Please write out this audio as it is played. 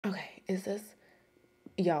Okay, is this,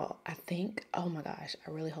 y'all, I think, oh my gosh, I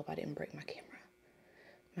really hope I didn't break my camera.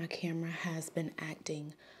 My camera has been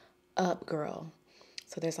acting up, girl.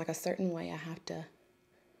 So there's like a certain way I have to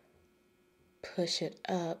push it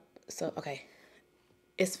up. So, okay,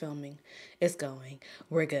 it's filming, it's going,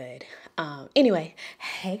 we're good. Anyway,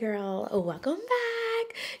 hey girl, welcome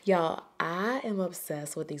back. Y'all, I am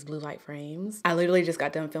obsessed with these blue light frames. I literally just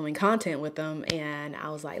got done filming content with them and I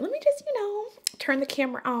was like, let me just, turn the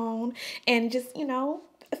camera on and just,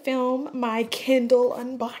 film my Kindle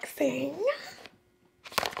unboxing.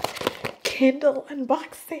 Kindle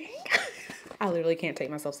unboxing. I literally can't take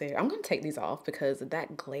myself serious. I'm gonna take these off because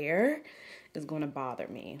that glare is gonna bother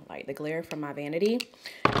me. Like the glare from my vanity.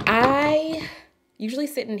 I usually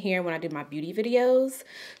sit in here when I do my beauty videos.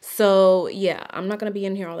 So yeah, I'm not gonna be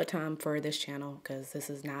in here all the time for this channel because this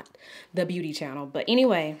is not the beauty channel. But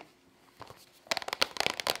anyway,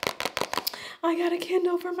 I got a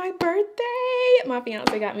Kindle for my birthday. My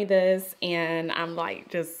fiance got me this and I'm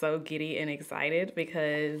like just so giddy and excited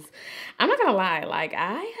because I'm not gonna lie, like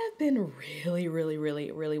I have been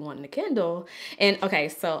really wanting a Kindle. And okay,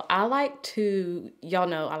 so I like to, y'all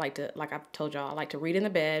know, like I've told y'all, I like to read in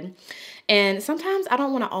the bed. And sometimes I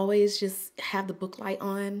don't want to always just have the book light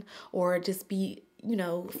on or just be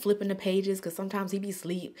flipping the pages because sometimes he be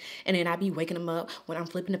asleep and then I be waking him up when I'm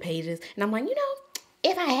flipping the pages. And I'm like,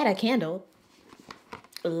 if I had a Kindle,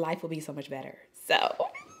 life would be so much better. So,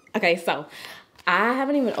 okay, so I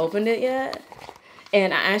haven't even opened it yet.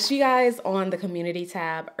 And I asked you guys on the community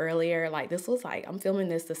tab earlier, like this was like, I'm filming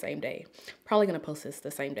this the same day. Probably gonna post this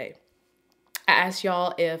the same day. I asked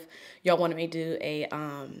y'all if y'all wanted me to do a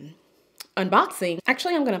unboxing.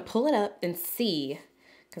 Actually, I'm gonna pull it up and see,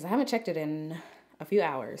 because I haven't checked it in a few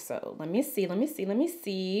hours. So let me see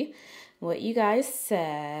what you guys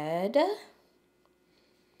said.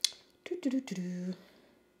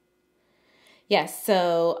 Yes,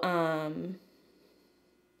 so a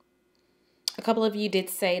couple of you did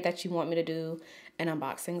say that you want me to do an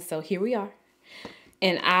unboxing, so here we are.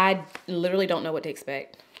 And I literally don't know what to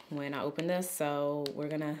expect when I open this, so we're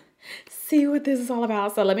gonna see what this is all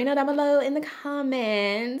about. So let me know down below in the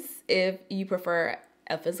comments if you prefer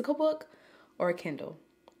a physical book or a Kindle.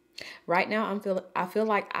 Right now, I feel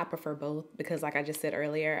like I prefer both because like I just said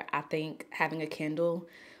earlier, I think having a Kindle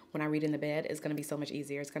when I read in the bed is going to be so much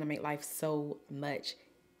easier. It's going to make life so much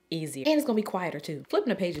easier. And it's going to be quieter too. Flipping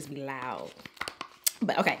the pages be loud.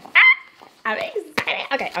 But okay. I'm excited.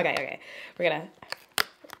 Okay. We're going to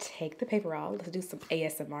take the paper off. Let's do some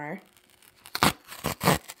ASMR.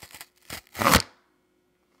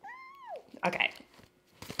 Okay.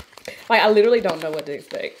 Like I literally don't know what to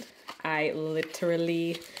expect. I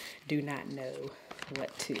literally do not know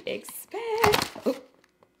what to expect. Oh.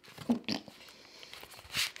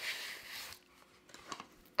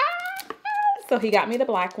 So he got me the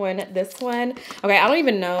black one. This one, okay, I don't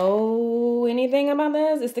even know anything about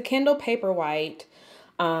this. It's the Kindle Paperwhite.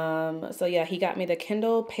 So yeah, he got me the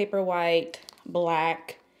Kindle Paperwhite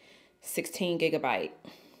black 16 gigabyte.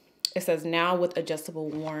 It says now with adjustable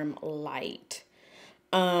warm light.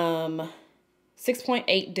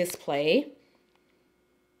 6.8 display.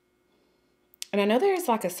 And I know there's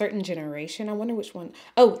like a certain generation. I wonder which one.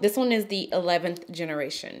 Oh, this one is the 11th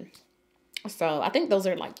generation. So I think those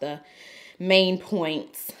are like the main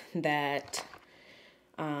points that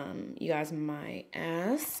you guys might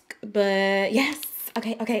ask. But yes,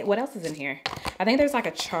 okay, what else is in here? I think there's like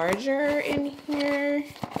a charger in here.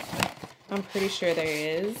 I'm pretty sure there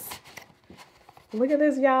is. Look at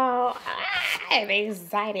this, y'all. I'm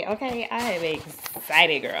excited. Okay, I am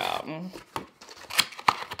excited, girl.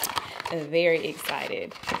 Very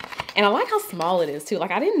excited. And I like how small it is too. Like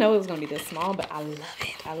I didn't know it was gonna be this small, but I love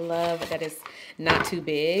it. I love that it's not too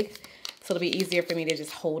big. So it'll be easier for me to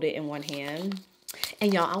just hold it in one hand.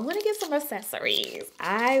 And y'all, I want to get some accessories.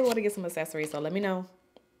 So let me know.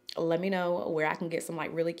 Let me know where I can get some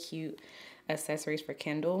like really cute accessories for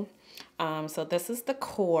Kindle. So this is the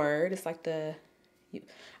cord. It's like I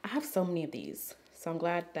have so many of these. So I'm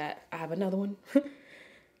glad that I have another one.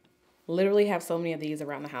 Literally have so many of these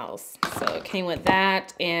around the house. So it came with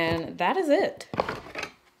that and that is it.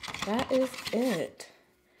 That is it.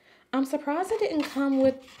 I'm surprised it didn't come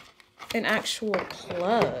with an actual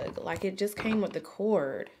plug. Like it just came with the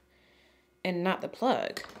cord and not the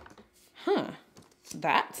plug. Huh.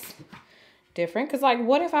 That's different. Cause like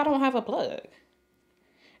what if I don't have a plug?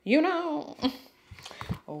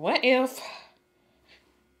 What if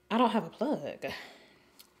I don't have a plug?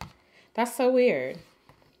 That's so weird.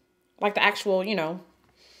 Like the actual,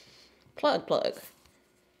 plug.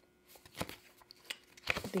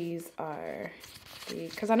 These are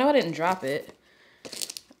because I know I didn't drop it.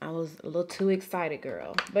 I was a little too excited,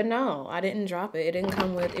 girl. But no, I didn't drop it. It didn't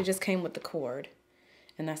come with, it just came with the cord.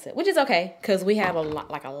 And that's it, which is okay, because we have a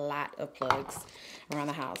lot of plugs around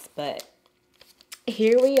the house. But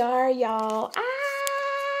here we are, y'all.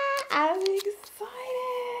 I'm excited.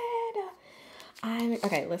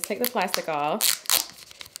 Okay, let's take the plastic off.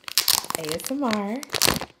 ASMR.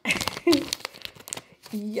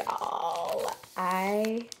 Y'all,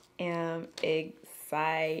 I am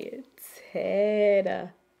excited.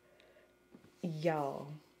 Y'all.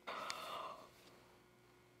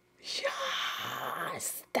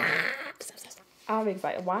 Stop. I'm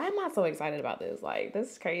excited. Why am I so excited about this? Like,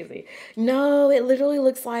 this is crazy. No, it literally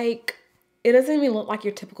looks like, it doesn't even look like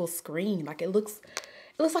your typical screen. Like, it looks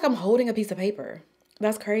like I'm holding a piece of paper.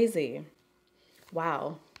 That's crazy.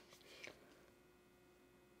 Wow.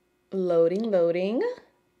 Loading.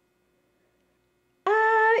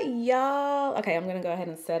 Y'all. Okay, I'm gonna go ahead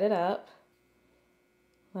and set it up.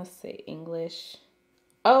 Let's see, English.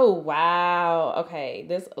 Oh, wow. Okay,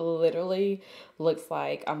 this literally looks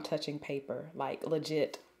like I'm touching paper, like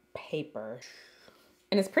legit paper.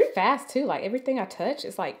 And it's pretty fast too. Like everything I touch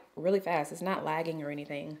is like really fast. It's not lagging or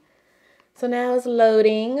anything. So now it's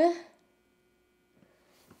loading.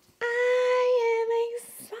 I am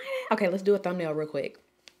excited. Okay, let's do a thumbnail real quick.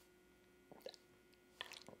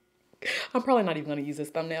 I'm probably not even gonna use this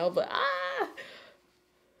thumbnail, but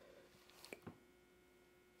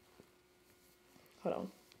hold on.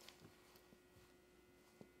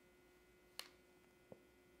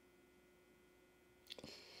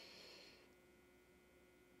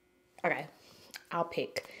 Okay, I'll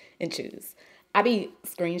pick and choose. I be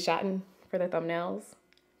screenshotting for the thumbnails.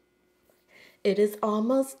 It is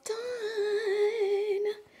almost done.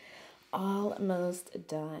 Almost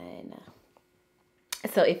done.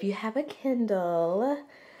 So if you have a Kindle,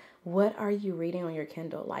 what are you reading on your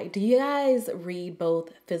Kindle? Like, do you guys read both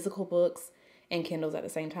physical books and Kindles at the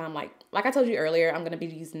same time? Like I told you earlier, I'm going to be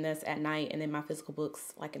using this at night and then my physical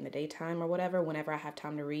books like in the daytime or whatever, whenever I have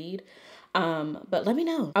time to read. But let me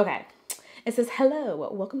know. Okay. It says, hello,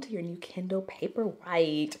 welcome to your new Kindle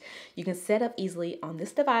Paperwhite. You can set up easily on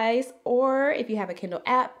this device, or if you have a Kindle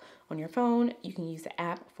app on your phone, you can use the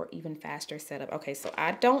app for even faster setup. Okay, so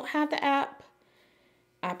I don't have the app.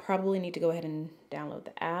 I probably need to go ahead and download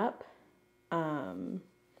the app.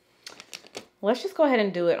 Let's just go ahead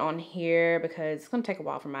and do it on here because it's going to take a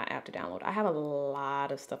while for my app to download. I have a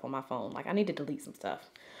lot of stuff on my phone. Like, I need to delete some stuff.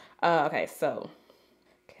 Okay, so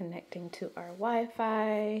connecting to our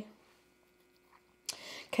Wi-Fi.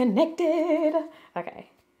 Connected. Okay.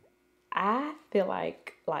 I feel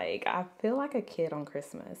like a kid on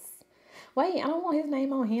Christmas. Wait, I don't want his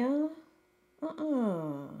name on here.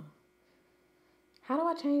 How do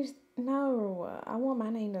I change? No, I want my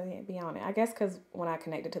name to be on it. I guess because when I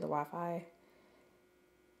connect it to the Wi-Fi.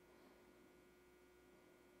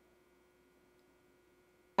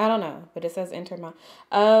 I don't know, but it says enter my,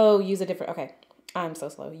 oh, use a different, okay. I'm so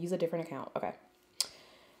slow. Use a different account. Okay.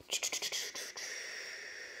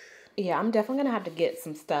 Yeah, I'm definitely going to have to get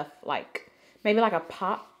some stuff like maybe like a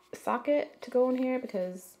pop socket to go in here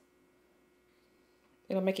because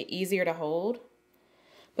it'll make it easier to hold.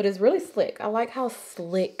 But it's really slick. I like how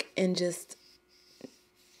slick and just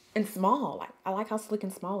and small. Like I like how slick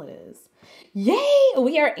and small it is. Yay!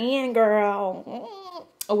 We are in, girl.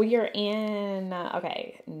 We are in.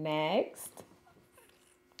 Okay, next.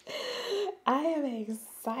 I am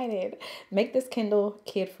excited. Make this Kindle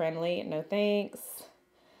kid friendly. No thanks.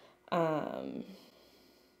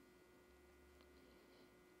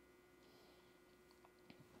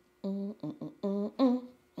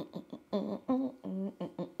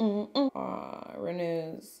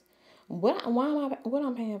 Renews. What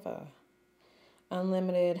I'm paying for?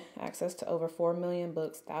 Unlimited access to over 4 million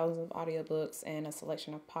books, thousands of audiobooks, and a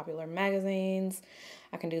selection of popular magazines.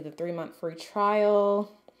 I can do the 3-month free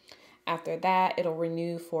trial. After that, it'll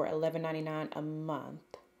renew for $11.99 a month.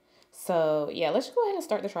 So yeah, let's just go ahead and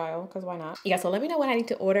start the trial because why not? Yeah, so let me know what I need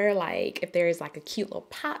to order. Like if there's like a cute little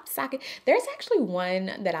pop socket. There's actually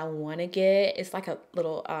one that I want to get. It's like a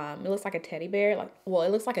little, it looks like a teddy bear. Like, well, it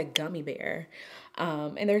looks like a gummy bear.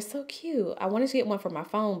 And they're so cute. I wanted to get one for my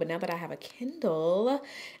phone, but now that I have a Kindle,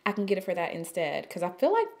 I can get it for that instead. Cause I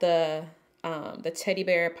feel like the teddy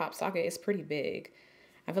bear pop socket is pretty big.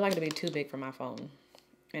 I feel like it'd be too big for my phone.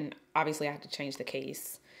 And obviously I have to change the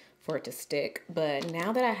case for it to stick. But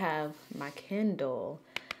now that I have my Kindle,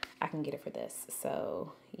 I can get it for this.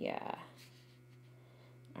 So yeah.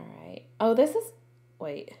 All right. Oh, this is,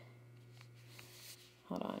 wait.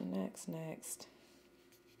 Hold on. Next.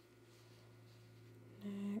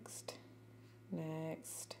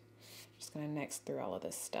 Just gonna next through all of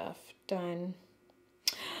this stuff. Done.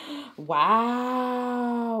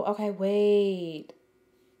 Wow. Okay, wait.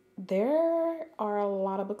 There are a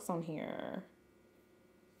lot of books on here.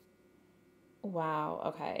 Wow,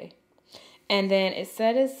 okay. And then it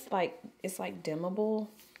said it's like dimmable.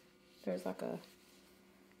 There's like a,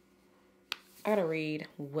 I gotta read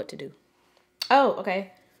what to do. Oh,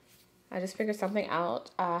 okay. I just figured something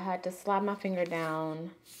out. I had to slide my finger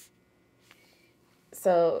down.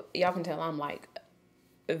 So y'all can tell I'm like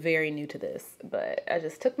very new to this, but I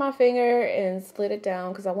just took my finger and slid it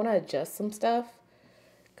down because I want to adjust some stuff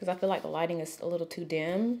because I feel like the lighting is a little too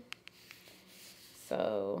dim.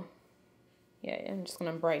 So yeah, I'm just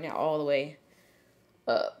gonna brighten it all the way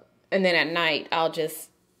up, and then at night I'll just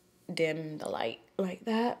dim the light like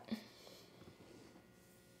that.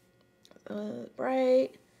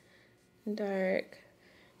 Bright, dark.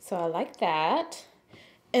 So I like that.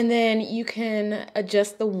 And then you can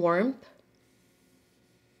adjust the warmth.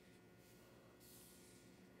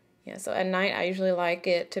 Yeah, so at night I usually like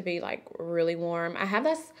it to be like really warm. I have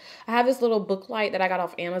this little book light that I got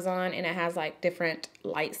off Amazon, and it has like different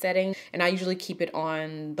light settings, and I usually keep it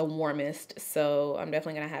on the warmest. So I'm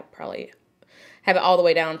definitely gonna probably have it all the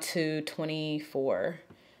way down to 24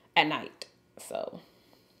 at night. So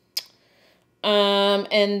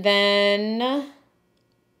and then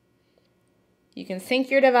you can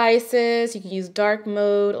sync your devices. You can use dark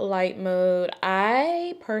mode, light mode.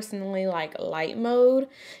 I personally like light mode,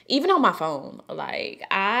 even on my phone. Like,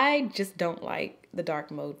 I just don't like the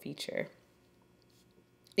dark mode feature.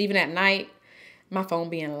 Even at night, my phone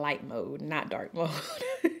be in light mode, not dark mode.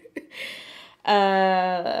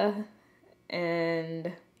 And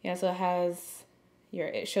yeah, so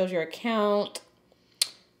it shows your account,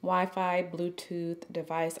 Wi-Fi, Bluetooth,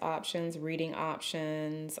 device options, reading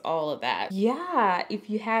options, all of that. Yeah, if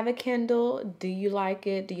you have a Kindle, do you like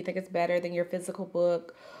it? Do you think it's better than your physical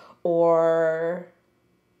book, or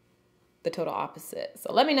the total opposite?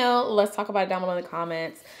 So let me know. Let's talk about it down below in the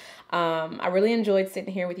comments. I really enjoyed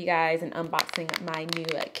sitting here with you guys and unboxing my new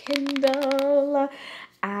Kindle.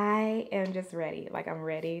 I am just ready. Like, I'm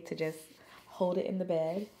ready to just hold it in the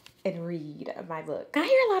bed and read my book. I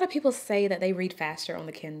hear a lot of people say that they read faster on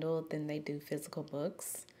the Kindle than they do physical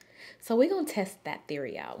books. So we're going to test that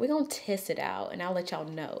theory out. We're going to test it out, and I'll let y'all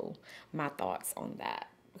know my thoughts on that,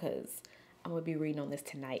 because I'm going to be reading on this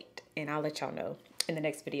tonight, and I'll let y'all know in the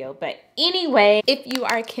next video. But anyway, if you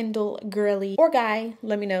are a Kindle girly or guy,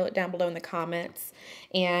 let me know down below in the comments,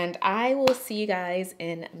 and I will see you guys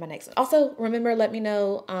in my next one. Also, remember, let me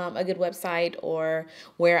know a good website or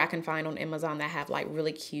where I can find on Amazon that have like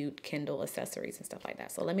really cute Kindle accessories and stuff like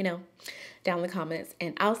that. So let me know down in the comments,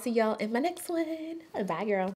 and I'll see y'all in my next one. Bye, girl.